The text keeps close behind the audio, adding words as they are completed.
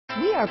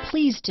We are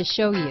pleased to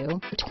show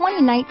you the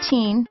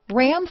 2019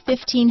 Ram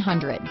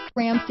 1500.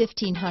 Ram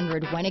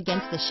 1500 went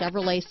against the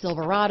Chevrolet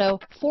Silverado,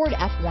 Ford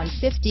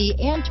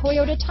F-150, and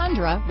Toyota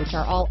Tundra, which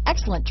are all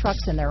excellent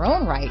trucks in their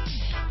own right.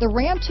 The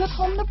Ram took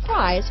home the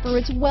prize for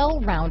its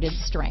well-rounded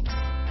strengths.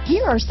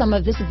 Here are some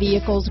of this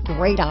vehicle's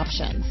great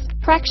options: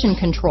 traction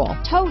control,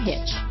 tow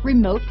hitch,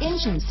 remote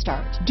engine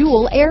start,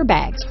 dual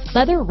airbags,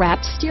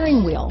 leather-wrapped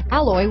steering wheel,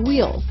 alloy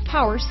wheels,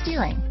 power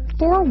steering,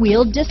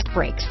 four-wheel disc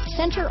brakes,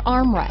 center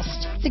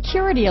armrest,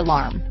 security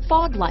alarm,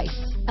 fog lights,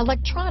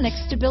 electronic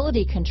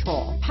stability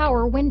control,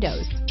 power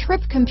windows,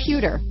 trip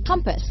computer,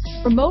 compass,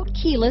 remote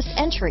keyless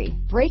entry,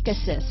 brake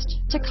assist,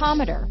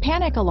 tachometer,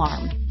 panic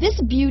alarm.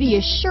 This beauty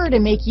is sure to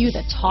make you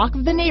the talk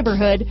of the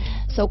neighborhood,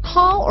 so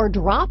call or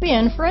drop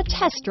in for a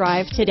test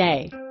drive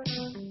today.